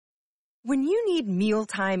When you need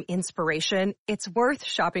mealtime inspiration, it's worth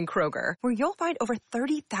shopping Kroger, where you'll find over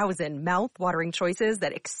 30,000 mouth-watering choices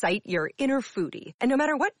that excite your inner foodie. And no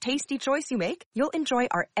matter what tasty choice you make, you'll enjoy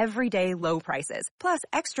our everyday low prices, plus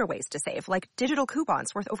extra ways to save, like digital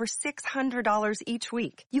coupons worth over $600 each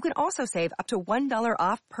week. You can also save up to $1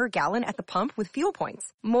 off per gallon at the pump with fuel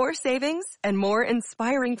points. More savings and more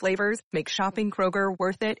inspiring flavors make shopping Kroger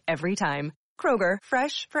worth it every time. Kroger,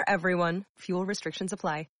 fresh for everyone. Fuel restrictions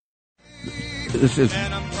apply.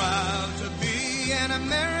 And I'm proud to be an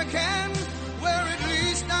American, where at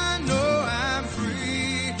least I know I'm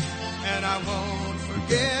free. And I won't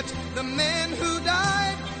forget the men who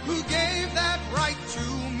died, who gave that right to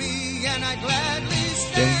me. And I gladly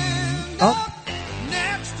stand up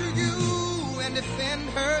next to you and defend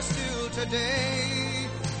her still today.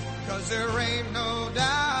 'Cause there ain't no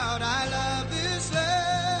doubt I love this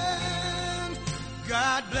land.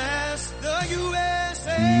 God bless the USA.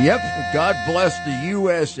 Yep, God bless the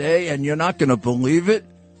USA, and you're not going to believe it.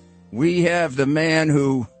 We have the man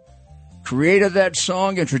who created that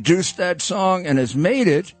song, introduced that song, and has made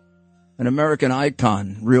it an American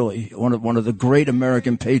icon, really. One of the great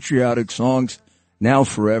American patriotic songs, now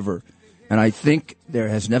forever. And I think there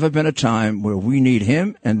has never been a time where we need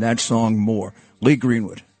him and that song more. Lee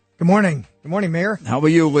Greenwood. Good morning. Good morning, Mayor. How are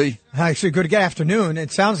you, Lee? Actually, good afternoon.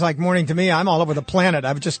 It sounds like morning to me. I'm all over the planet.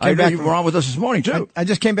 I just came back. You were on with us this morning, too. I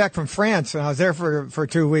just came back from France, and I was there for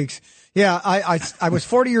 2 weeks. Yeah, I was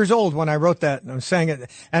 40 years old when I wrote that, and I sang it,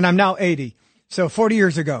 and I'm now 80. So 40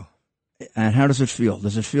 years ago. And how does it feel?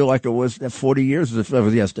 Does it feel like it was 40 years, or does it feel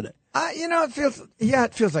like yesterday?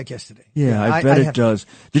 It feels like yesterday. Yeah, I bet it does.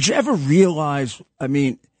 Did you ever realize,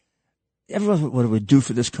 what it would do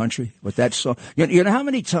for this country with that song? You know how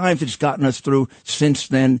many times it's gotten us through since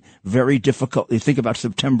then? Very difficult. You think about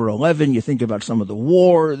September 11. You think about some of the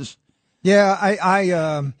wars.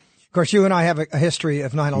 Yeah, of course, you and I have a history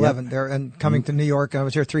of 9/11 there, and coming to New York. I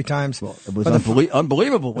was here 3 times. Well, it was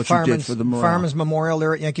unbelievable what you did for the morale. Fireman's Memorial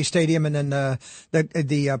there at Yankee Stadium, and then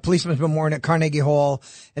the Policeman's Memorial at Carnegie Hall,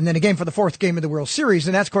 and then again for the 4th game of the World Series.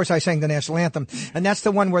 And that's, of course, I sang the national anthem, and that's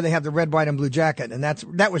the one where they have the red, white, and blue jacket, and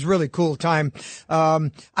that was really cool time.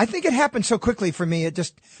 I think it happened so quickly for me. I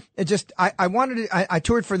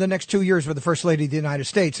toured for the next 2 years with the First Lady of the United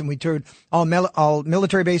States, and we toured all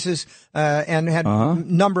military bases and had a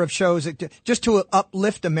number of shows just to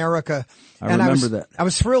uplift America. I remember that. I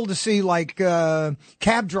was thrilled to see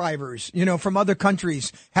cab drivers, from other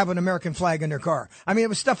countries have an American flag in their car. I mean, it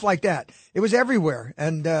was stuff like that. It was everywhere.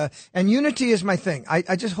 And unity is my thing.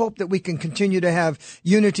 I just hope that we can continue to have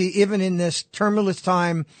unity even in this tumultuous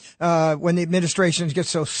time, when the administrations get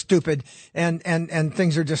so stupid and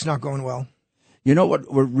things are just not going well. You know what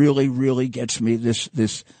really, really gets me?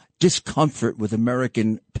 This discomfort with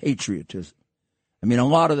American patriotism. I mean, a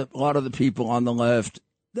lot of the people on the left,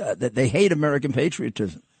 they hate American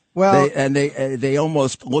patriotism. Well, they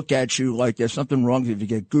almost look at you like there's something wrong if you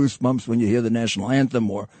get goosebumps when you hear the national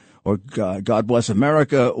anthem or God Bless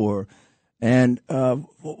America what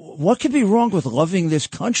could be wrong with loving this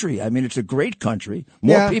country? I mean, it's a great country.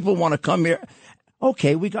 More people want to come here.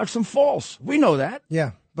 Okay, we got some faults. We know that.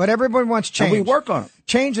 Yeah. But everybody wants change. And we work on it.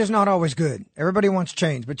 Change is not always good. Everybody wants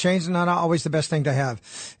change, but change is not always the best thing to have.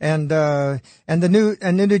 And the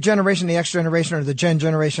new generation, the X generation or the Gen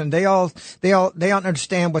generation, they don't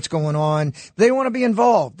understand what's going on. They don't want to be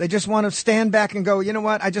involved. They just want to stand back and go, you know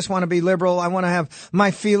what? I just want to be liberal. I want to have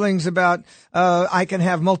my feelings about, I can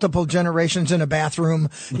have multiple generations in a bathroom,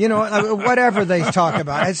 whatever they talk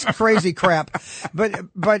about. It's crazy crap.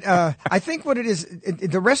 But I think what it is,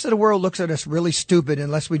 the rest of the world looks at us really stupid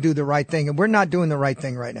unless we do the right thing, and we're not doing the right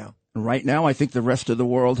thing right now. Right now, I think the rest of the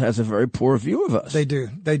world has a very poor view of us. They do.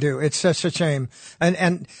 It's such a shame.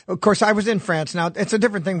 And of course, I was in France. Now, it's a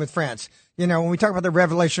different thing with France. When we talk about the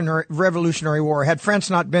Revolutionary War, had France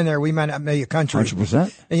not been there, we might not be a country.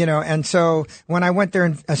 100%. And so when I went there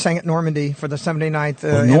and sang at Normandy for the 79th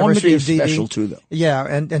anniversary Normandy is of D-Day, special too, though. Yeah,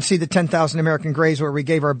 and see the 10,000 American graves where we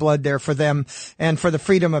gave our blood there for them and for the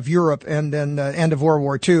freedom of Europe and then the end of World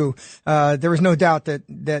War II. There was no doubt that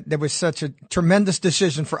there was such a tremendous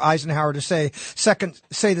decision for Eisenhower to say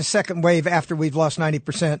the second wave after we've lost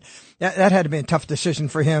 90%. That had to be a tough decision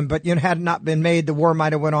for him, but had it not been made, the war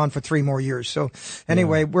might have went on for 3 more years. So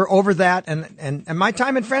anyway, we're over that, and my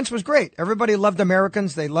time in France was great. Everybody loved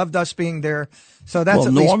Americans. They loved us being there. So that's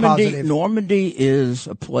at least positive. Normandy is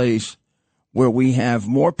a place where we have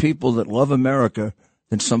more people that love America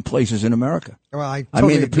than some places in America. Well, I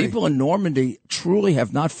totally the agree. people in Normandy truly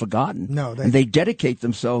have not forgotten. No, and they dedicate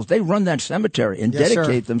themselves. They run that cemetery and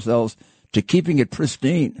dedicate themselves to keeping it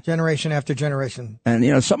pristine. Generation after generation.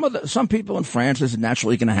 And, some people in France, this is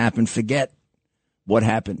naturally going to happen, forget what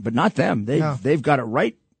happened, but not them. They've got it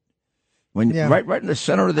right. Right in the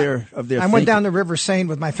center of their I went down the River Seine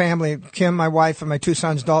with my family, Kim, my wife, and my two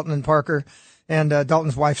sons, Dalton and Parker, and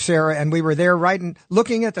Dalton's wife, Sarah, and we were there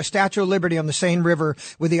looking at the Statue of Liberty on the Seine River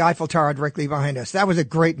with the Eiffel Tower directly behind us. That was a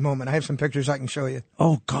great moment. I have some pictures I can show you.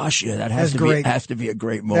 Oh, gosh, yeah, that has to be a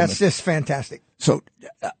great moment. That's just fantastic. So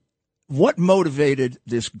what motivated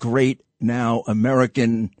this great now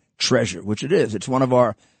American treasure, which it is? It's one of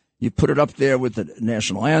our... You put it up there with the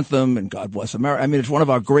national anthem and God Bless America. I mean, it's one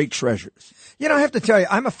of our great treasures. I have to tell you,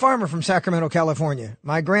 I'm a farmer from Sacramento, California.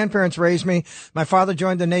 My grandparents raised me. My father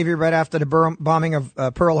joined the Navy right after the bombing of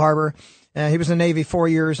Pearl Harbor. He was in the Navy 4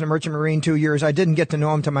 years and a merchant marine 2 years. I didn't get to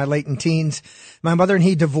know him till my late teens. My mother and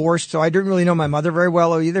he divorced, so I didn't really know my mother very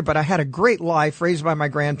well either, but I had a great life raised by my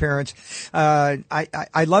grandparents.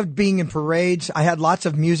 I loved being in parades. I had lots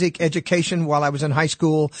of music education while I was in high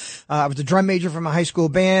school. I was a drum major for my high school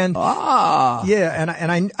band. Ah. Yeah,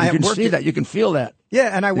 I can see that. You can feel that.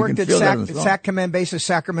 Yeah, and I worked at SAC Command Base of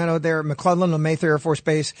Sacramento there at McClellan and Mayfair Air Force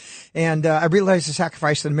Base, and I realized the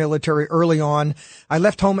sacrifice of the military early on. I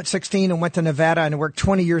left home at 16 and went to Nevada and worked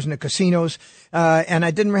 20 years in the casinos, and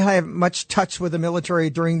I didn't really have much touch with the military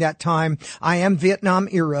during that time. I am Vietnam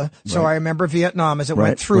era, so I remember Vietnam as it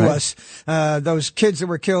went through us. Those kids that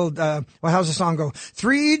were killed, how's the song go?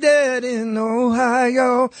 3 dead in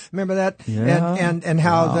Ohio. Remember that? Yeah. And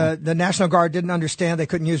how the National Guard didn't understand. They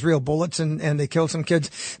couldn't use real bullets and they killed some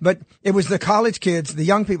kids, but it was the college kids, the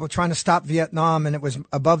young people trying to stop Vietnam, and it was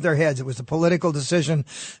above their heads. It was a political decision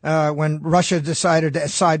when Russia decided to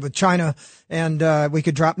side with China, and we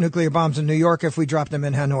could drop nuclear bombs in New York if we dropped them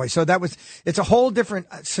in Hanoi. So it's a whole different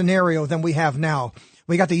scenario than we have now.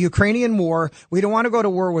 We got the Ukrainian war. We don't want to go to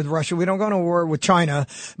war with Russia. We don't go to war with China.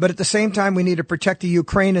 But at the same time, we need to protect the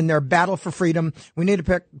Ukraine in their battle for freedom. We need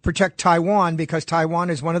to protect Taiwan, because Taiwan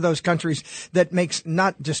is one of those countries that makes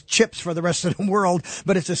not just chips for the rest of the world,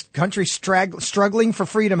 but it's a country struggling for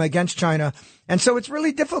freedom against China. And so it's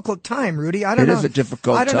really difficult time, Rudy. I don't know. It is a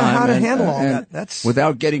difficult time. I don't know how to handle all that. That's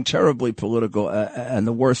without getting terribly political, and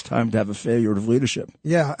the worst time to have a failure of leadership.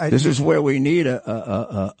 Yeah. This is where we need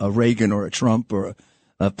a Reagan or a Trump or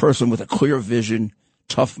a person with a clear vision,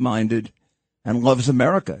 tough-minded, and loves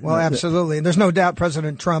America. Well, absolutely. There's no doubt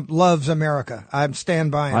President Trump loves America. I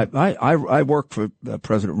stand by him. I work for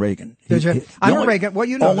President Reagan. Did you? I'm a Reagan. Well,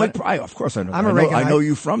 you know. Of course I know. I'm a Reaganite. I know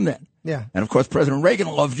you from then. Yeah. And, of course, President Reagan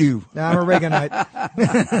loved you. I'm a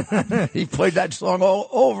Reaganite. He played that song all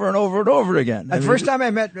over and over and over again. The first time I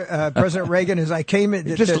met President Reagan is I came in.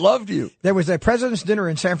 He just loved you. There was a president's dinner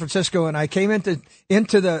in San Francisco, and I came into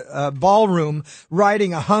the ballroom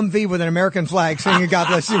riding a Humvee with an American flag, singing "God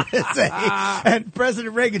Bless USA." And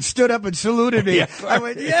President Reagan stood up and saluted me. Yeah. I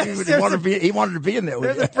went, "Yes." He wanted to be in there with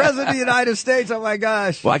There's you. the President of the United States. Oh my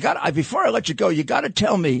gosh. Well, before I let you go, you got to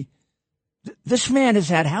tell me. This man has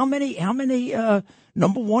had how many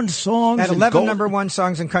number one songs? Had 11 number one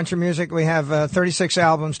songs in country music. We have 36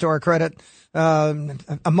 albums to our credit,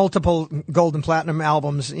 multiple gold and platinum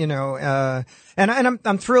albums. And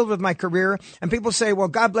I'm thrilled with my career. And people say, "Well,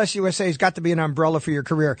 God Bless USA has got to be an umbrella for your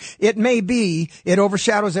career." It may be. It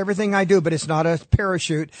overshadows everything I do, but it's not a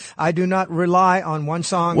parachute. I do not rely on one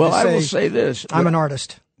song. Well, to I say, will say this: I'm an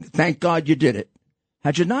artist. Thank God you did it.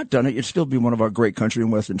 Had you not done it, you'd still be one of our great country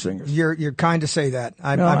and western singers. You're kind to say that.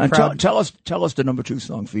 I'm proud. Tell us the number 2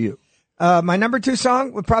 song for you. My number 2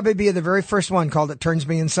 song would probably be the very first one, called "It Turns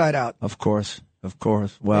Me Inside Out." Of course.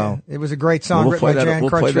 Wow. Yeah, it was a great song written by Jan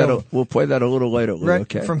Crutchfield. We'll play that a little later.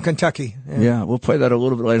 Okay. From Kentucky. Yeah, we'll play that a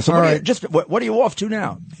little bit later. So what are you off to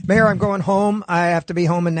now? Mayor, I'm going home. I have to be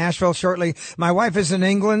home in Nashville shortly. My wife is in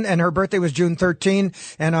England, and her birthday was June 13.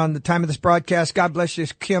 And on the time of this broadcast, God bless you,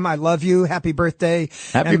 Kim. I love you. Happy birthday.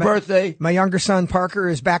 Happy birthday. My younger son, Parker,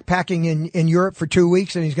 is backpacking in Europe for 2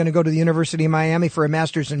 weeks, and he's going to go to the University of Miami for a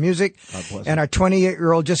master's in music. God bless and our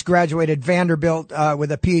 28-year-old just graduated Vanderbilt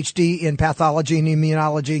with a PhD in pathology and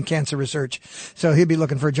immunology and cancer research. So he'll be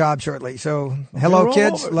looking for a job shortly. So hello,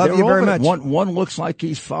 kids. Love you very much. One looks like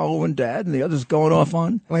he's following Dad, and the other's going off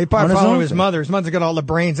on. Well, he probably following his mother. His mother's got all the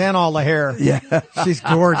brains and all the hair. Yeah. She's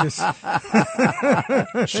gorgeous.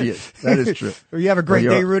 She is. That is true. You have a great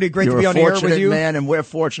day, Rudy. Great to be on the air with you. You're a fortunate man, and we're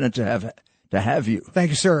fortunate to have you.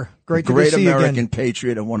 Thank you, sir. Great to see you again. Great American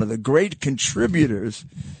patriot and one of the great contributors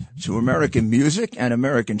to American music and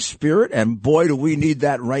American spirit. And boy, do we need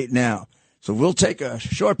that right now. So we'll take a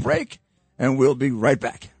short break, and we'll be right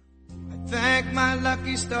back. I thank my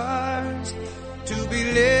lucky stars to be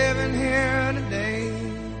living here today,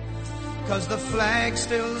 'cause the flag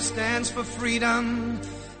still stands for freedom,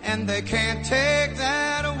 and they can't take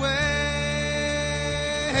that away.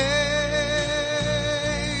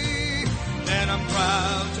 And I'm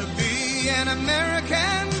proud to be an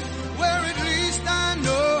American, where at least I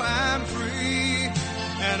know I'm free.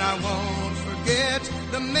 And I won't forget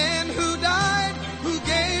the men who died, who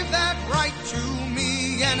gave that right to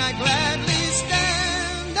me. And I gladly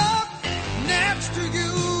stand up next to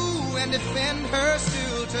you and defend her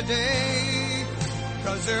still today,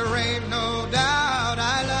 'cause there ain't no doubt